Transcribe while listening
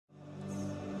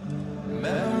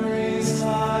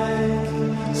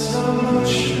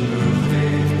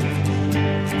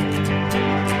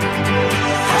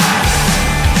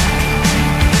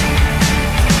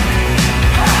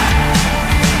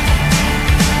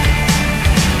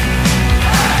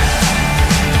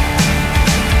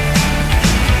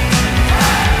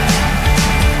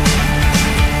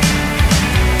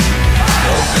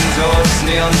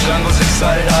neon jungles,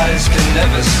 excited eyes can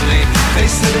never sleep.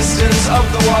 Face the distance of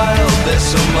the wild, there's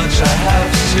so much I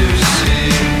have to see.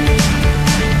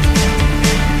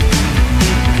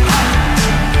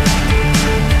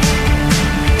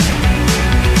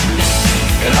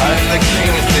 And I'm the king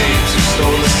of thieves who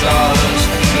stole the stars.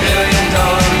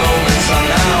 $1,000,000 moments are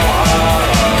now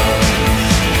ours.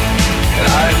 And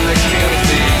I'm the king of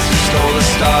thieves who stole the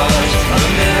stars.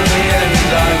 $1,000,000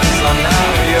 diamonds are now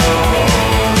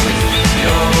yours,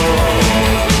 yours.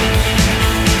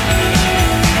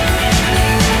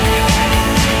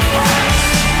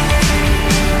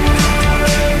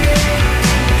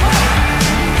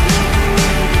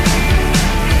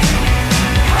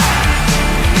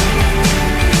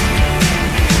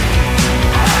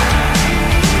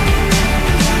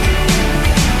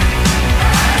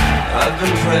 I've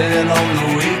been preying on the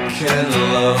weekend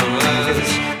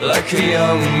lovers, like a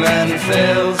young man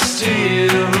fails to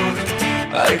yield.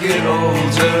 I get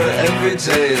older every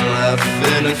day,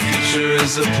 laughing. A future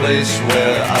is a place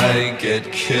where I get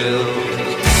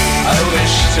killed. I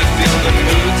wish to feel the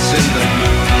moods in the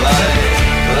moonlight,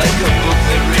 like a book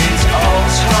that reads all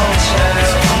tall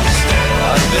tales.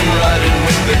 I've been riding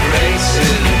with the great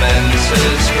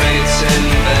inventors, great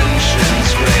inventions,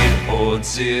 great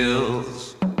ordeals.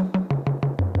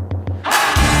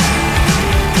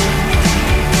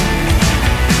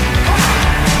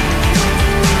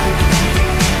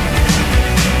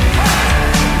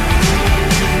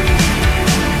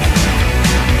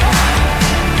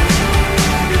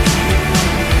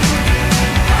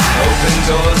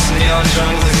 Doors, neon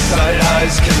jungles, excited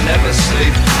eyes can never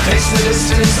sleep. Face the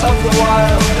distance of the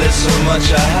wild, there's so much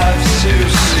I have to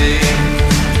see.